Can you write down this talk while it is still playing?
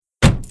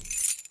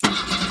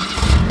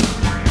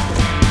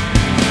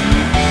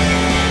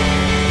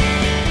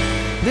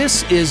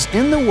This is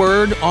In the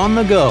Word on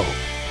the Go,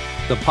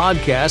 the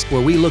podcast where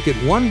we look at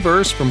one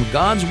verse from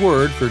God's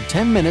Word for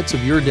 10 minutes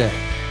of your day.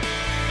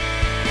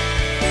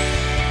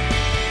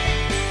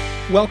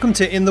 Welcome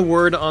to In the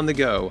Word on the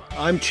Go.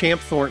 I'm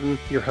Champ Thornton,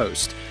 your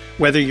host.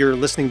 Whether you're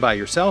listening by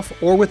yourself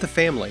or with a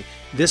family,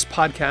 this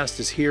podcast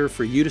is here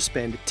for you to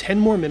spend 10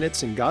 more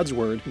minutes in God's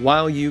Word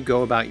while you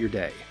go about your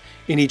day.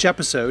 In each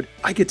episode,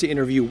 I get to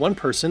interview one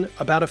person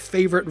about a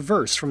favorite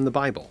verse from the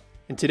Bible.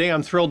 And today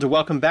I'm thrilled to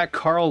welcome back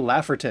Carl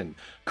Lafferton.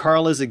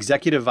 Carl is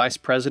Executive Vice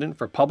President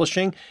for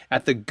Publishing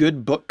at the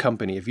Good Book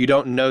Company. If you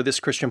don't know this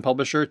Christian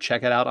publisher,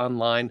 check it out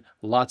online.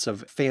 Lots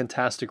of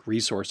fantastic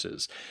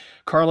resources.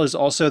 Carl is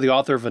also the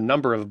author of a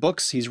number of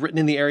books. He's written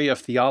in the area of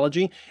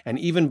theology and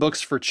even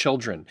books for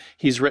children.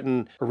 He's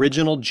written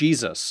Original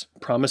Jesus,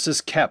 Promises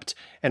Kept,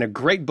 and a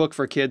great book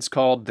for kids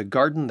called The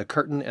Garden, the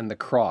Curtain, and the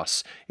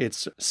Cross.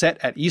 It's set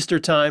at Easter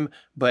time,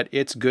 but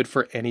it's good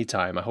for any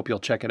time. I hope you'll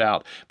check it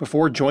out.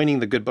 Before joining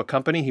the Good Book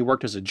Company, he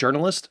worked as a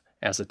journalist,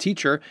 as a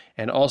teacher,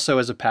 and also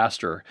as a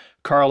pastor.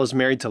 Carl is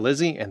married to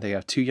Lizzie, and they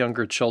have 2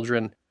 younger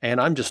children. And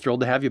I'm just thrilled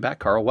to have you back,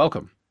 Carl.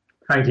 Welcome.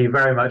 Thank you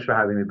very much for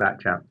having me back,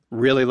 Champ.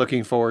 Really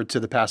looking forward to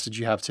the passage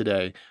you have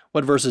today.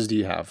 What verses do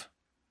you have?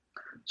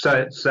 So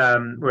it's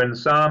we're in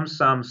Psalm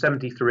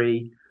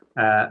 73,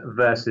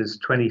 verses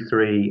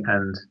 23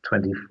 and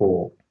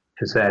 24.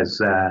 It says,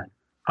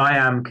 I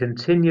am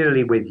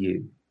continually with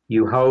you.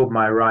 You hold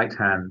my right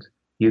hand.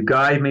 You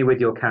guide me with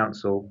your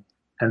counsel,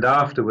 and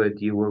afterward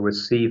you will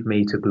receive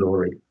me to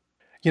glory.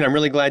 You know, I'm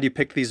really glad you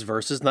picked these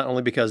verses, not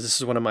only because this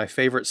is one of my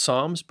favorite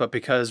Psalms, but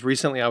because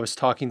recently I was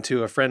talking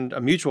to a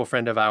mutual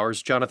friend of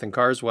ours, Jonathan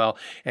Carswell,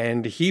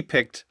 and he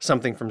picked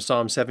something from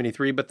Psalm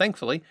 73, but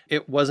thankfully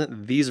it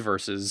wasn't these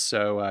verses,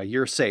 so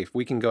you're safe.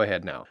 We can go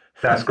ahead now.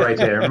 That's great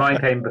to hear. Mine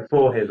came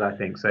before his, I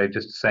think, so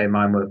just to say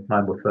mine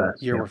were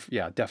first.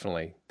 Yeah,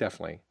 definitely.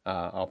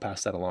 I'll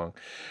pass that along.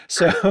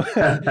 So...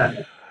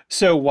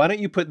 So why don't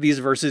you put these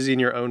verses in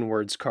your own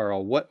words,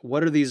 Carl?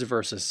 What are these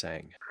verses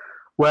saying?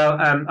 Well,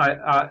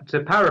 to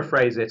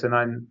paraphrase it, and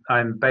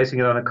I'm basing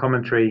it on a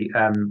commentary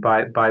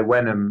by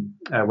Wenham,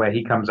 where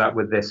he comes up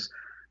with this.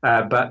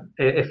 But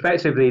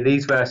effectively,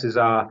 these verses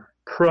are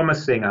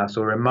promising us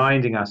or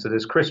reminding us that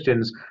as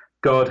Christians,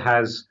 God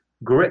has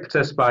gripped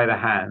us by the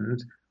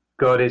hand.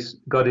 God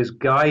is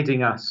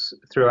guiding us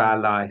through our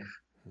life,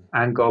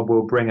 and God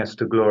will bring us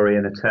to glory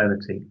in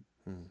eternity.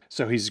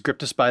 So he's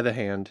gripped us by the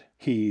hand,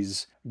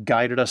 he's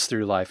guided us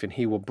through life, and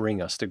he will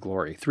bring us to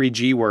glory. 3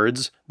 G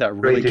words that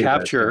really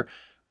capture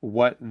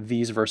what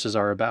these verses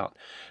are about.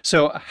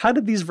 So how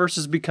did these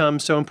verses become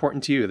so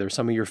important to you? They're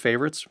some of your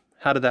favorites.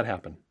 How did that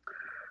happen?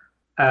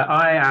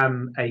 I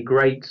am a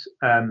great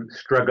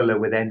struggler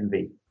with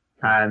envy.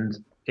 And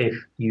if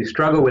you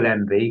struggle with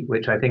envy,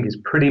 which I think is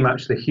pretty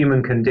much the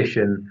human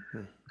condition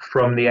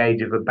from the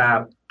age of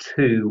about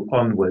 2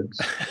 onwards,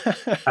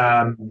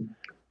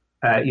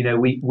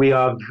 we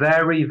are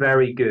very,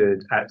 very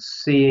good at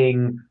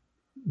seeing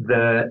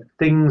the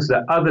things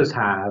that others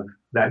have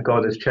that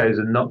God has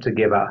chosen not to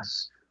give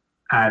us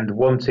and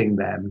wanting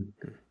them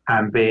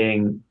and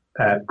being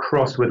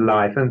cross with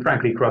life and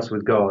frankly cross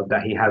with God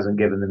that he hasn't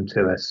given them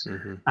to us.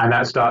 Mm-hmm. And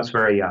that starts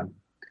very young.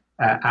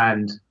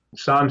 And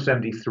Psalm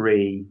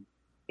 73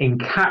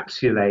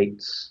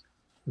 encapsulates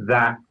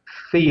that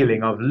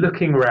feeling of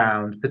looking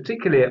around,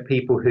 particularly at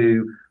people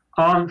who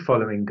aren't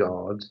following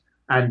God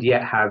and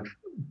yet have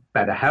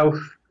better health,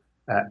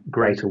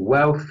 greater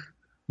wealth,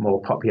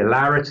 more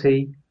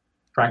popularity,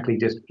 frankly,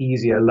 just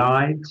easier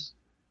lives.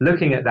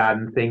 Looking at that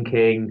and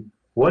thinking,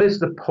 what is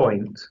the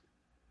point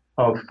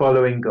of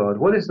following God?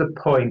 What is the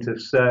point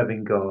of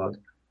serving God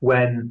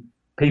when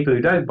people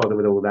who don't bother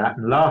with all that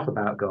and laugh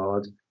about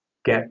God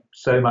get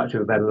so much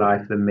of a better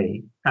life than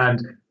me? And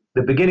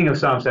the beginning of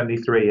Psalm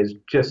 73 is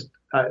just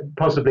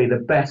possibly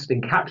the best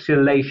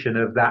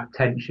encapsulation of that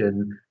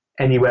tension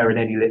anywhere in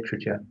any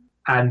literature.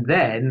 And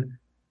then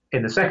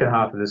in the second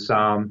half of the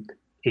psalm,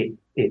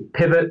 it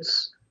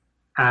pivots,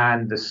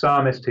 and the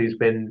psalmist who's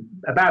been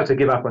about to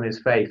give up on his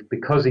faith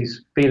because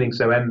he's feeling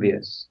so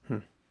envious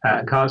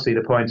and can't see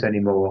the point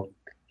anymore,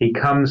 he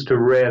comes to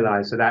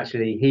realize that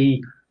actually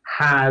he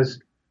has,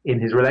 in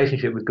his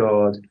relationship with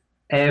God,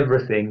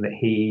 everything that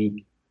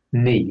he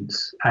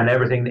needs and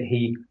everything that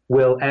he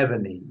will ever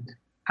need.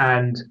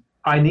 And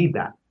I need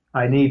that.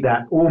 I need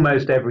that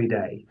almost every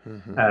day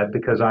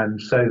because I'm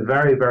so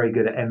very, very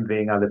good at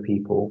envying other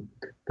people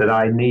that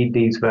I need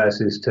these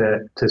verses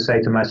to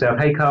say to myself,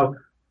 hey, Carl,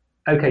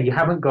 okay, you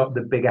haven't got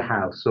the bigger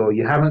house, or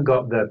you haven't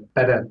got the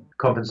better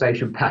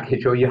compensation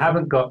package, or you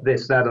haven't got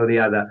this, that, or the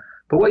other.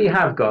 But what you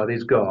have got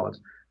is God,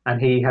 and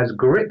he has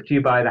gripped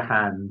you by the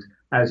hand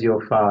as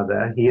your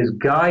father. He is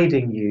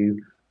guiding you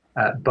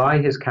by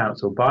his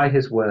counsel, by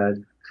his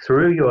word,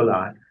 through your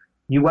life.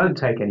 You won't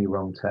take any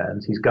wrong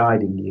turns. He's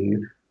guiding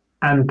you,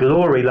 and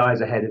glory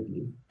lies ahead of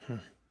you.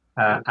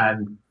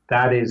 And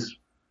that is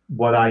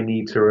what I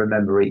need to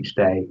remember each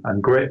day. I'm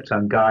gripped,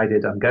 I'm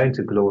guided, I'm going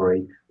to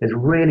glory. There's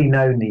really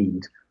no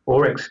need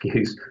or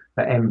excuse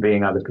for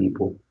envying other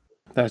people.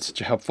 That's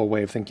such a helpful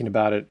way of thinking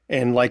about it.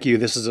 And like you,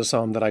 this is a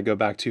psalm that I go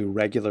back to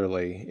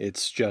regularly.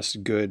 It's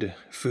just good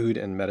food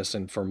and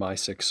medicine for my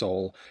sick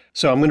soul.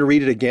 So I'm going to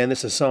read it again.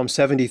 This is Psalm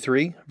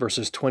 73,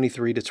 verses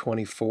 23 to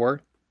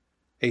 24.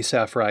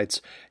 Asaph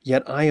writes,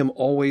 "Yet I am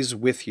always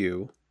with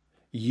you.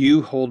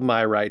 You hold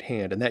my right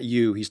hand." And that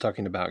you, he's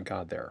talking about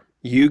God there.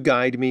 "You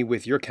guide me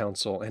with your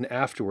counsel, and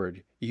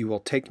afterward you will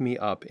take me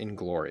up in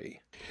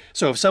glory."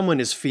 So if someone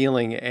is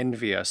feeling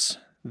envious,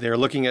 they're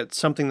looking at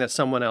something that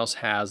someone else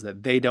has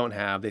that they don't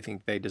have. They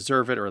think they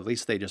deserve it, or at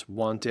least they just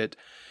want it.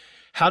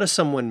 How does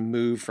someone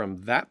move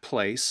from that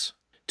place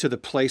to the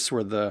place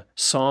where the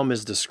psalm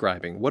is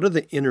describing? What are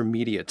the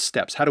intermediate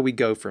steps? How do we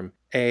go from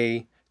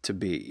A to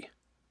B?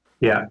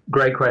 Yeah,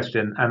 great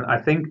question. And I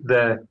think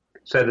the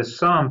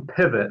psalm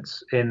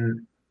pivots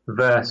in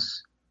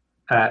verse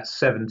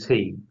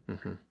 17,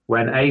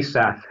 when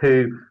Asaph,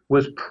 who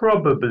was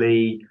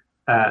probably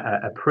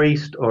a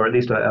priest or at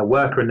least a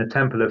worker in the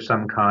temple of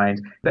some kind,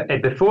 but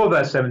before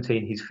verse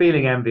 17, he's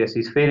feeling envious.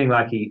 He's feeling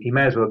like he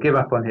may as well give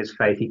up on his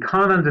faith. He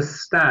can't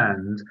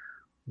understand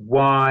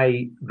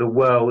why the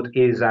world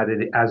is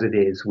as it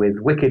is, with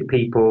wicked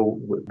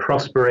people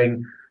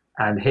prospering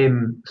and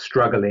him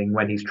struggling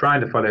when he's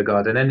trying to follow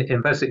God. And then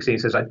in verse 16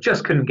 it says, "I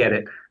just couldn't get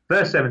it."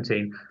 Verse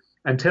 17,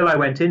 "Until I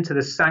went into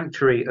the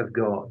sanctuary of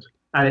God."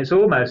 And it's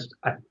almost,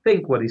 I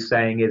think what he's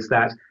saying is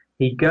that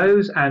he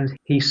goes and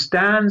he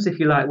stands, if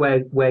you like,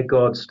 where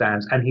God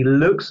stands, and he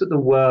looks at the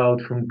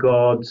world from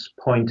God's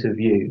point of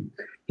view.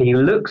 He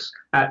looks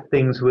at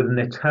things with an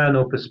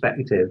eternal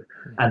perspective.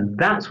 And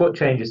that's what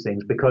changes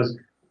things, because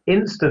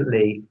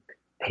instantly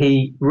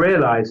he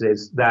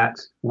realizes that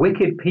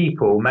wicked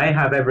people may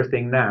have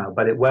everything now,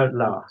 but it won't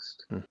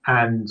last.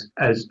 And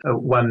as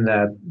one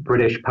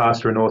British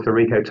pastor and author,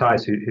 Rico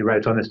Tice, who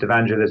wrote Honest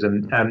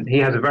Evangelism, he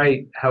has a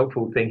very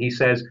helpful thing. He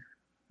says,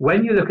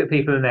 when you look at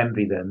people and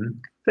envy them,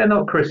 if they're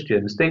not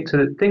Christians, think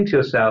to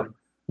yourself,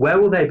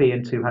 where will they be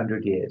in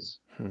 200 years?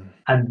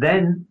 And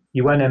then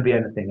you won't envy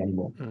anything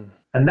anymore.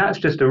 And that's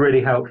just a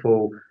really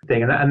helpful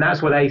thing. And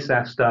that's what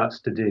Asaph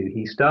starts to do.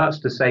 He starts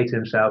to say to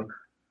himself,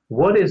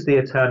 what is the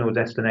eternal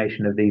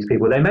destination of these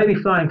people? They may be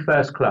flying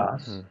first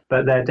class,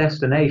 but their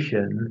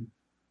destination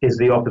is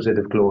the opposite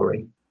of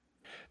glory.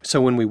 So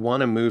when we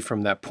want to move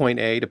from that point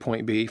A to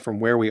point B, from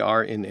where we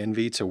are in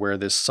envy to where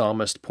this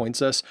psalmist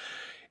points us,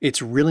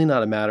 it's really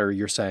not a matter,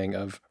 you're saying,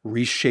 of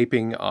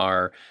reshaping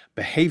our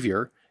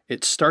behavior.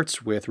 It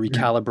starts with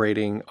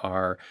recalibrating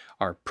our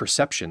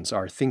perceptions,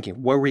 our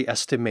thinking, where we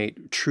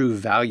estimate true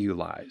value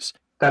lies.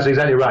 That's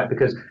exactly right,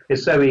 because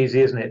it's so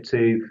easy, isn't it,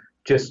 to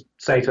just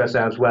say to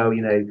ourselves, well,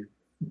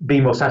 be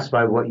more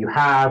satisfied with what you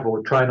have,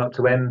 or try not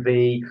to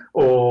envy,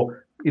 or,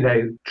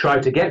 try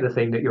to get the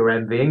thing that you're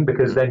envying,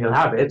 because then you'll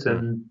have it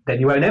and then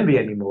you won't envy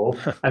anymore.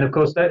 And of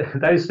course,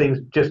 those things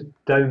just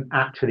don't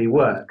actually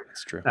work.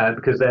 That's true.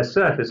 Because they're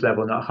surface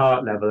level, not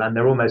heart level, and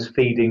they're almost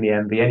feeding the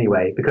envy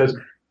anyway. Because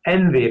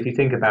envy, if you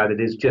think about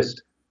it, is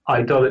just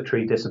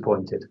idolatry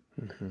disappointed.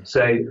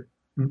 So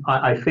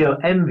I feel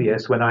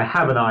envious when I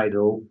have an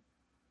idol,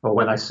 or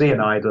when I see an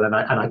idol and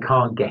I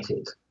can't get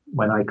it,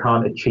 when I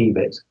can't achieve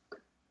it.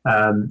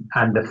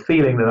 And the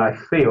feeling that I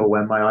feel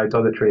when my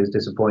idolatry is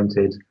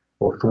disappointed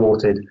or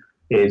thwarted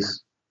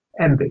is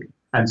envy.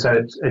 And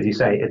so, as you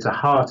say, it's a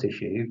heart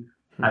issue,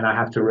 and I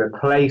have to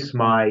replace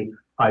my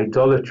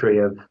idolatry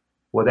of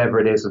whatever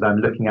it is that I'm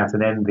looking at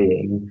and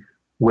envying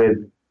with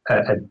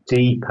a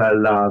deeper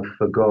love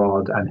for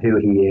God and who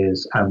he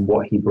is and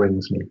what he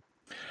brings me.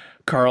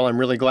 Carl, I'm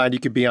really glad you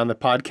could be on the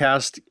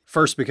podcast.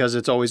 First, because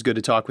it's always good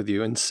to talk with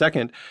you. And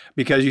second,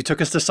 because you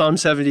took us to Psalm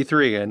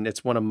 73, and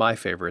it's one of my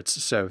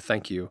favorites. So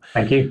thank you.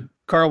 Thank you.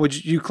 Carl,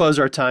 would you close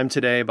our time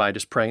today by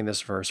just praying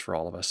this verse for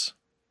all of us?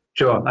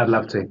 Sure, I'd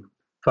love to.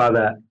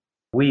 Father,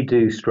 we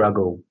do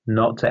struggle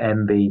not to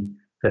envy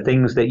the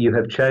things that you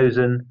have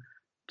chosen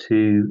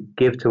to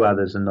give to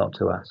others and not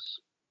to us.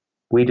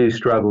 We do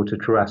struggle to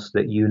trust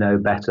that you know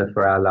better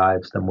for our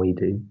lives than we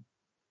do.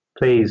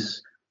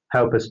 Please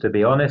help us to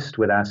be honest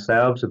with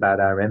ourselves about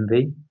our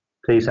envy.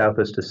 Please help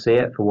us to see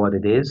it for what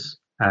it is,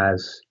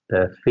 as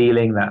the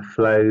feeling that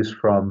flows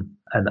from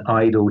an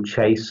idol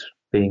chase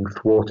being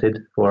thwarted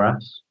for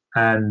us.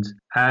 And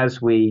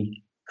as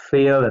we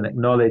feel and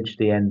acknowledge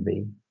the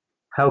envy,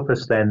 help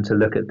us then to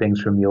look at things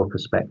from your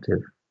perspective.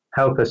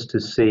 Help us to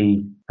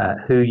see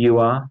who you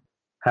are.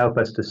 Help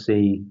us to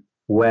see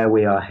where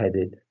we are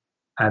headed.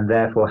 And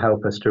therefore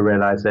help us to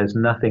realize there's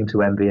nothing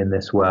to envy in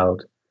this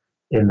world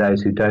in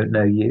those who don't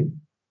know you.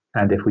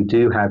 And if we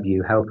do have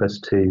you, help us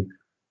to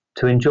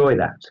enjoy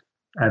that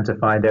and to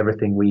find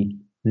everything we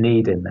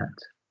need in that.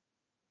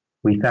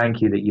 We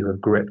thank you that you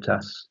have gripped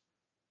us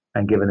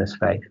and given us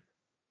faith.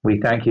 We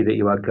thank you that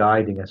you are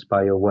guiding us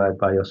by your word,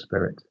 by your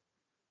spirit.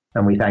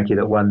 And we thank you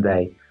that one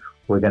day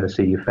we're going to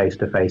see you face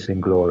to face in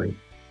glory.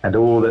 And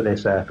all that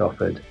this earth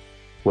offered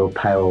will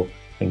pale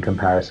in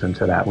comparison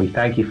to that. We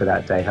thank you for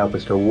that day. Help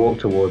us to walk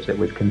towards it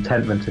with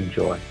contentment and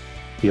joy.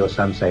 For your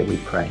son's sake we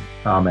pray.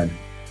 Amen.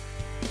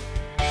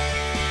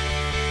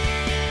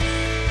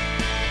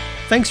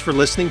 Thanks for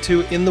listening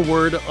to In the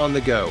Word on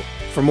the Go.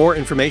 For more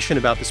information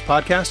about this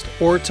podcast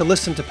or to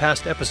listen to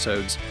past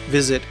episodes,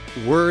 visit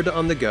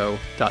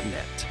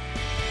wordonthego.net.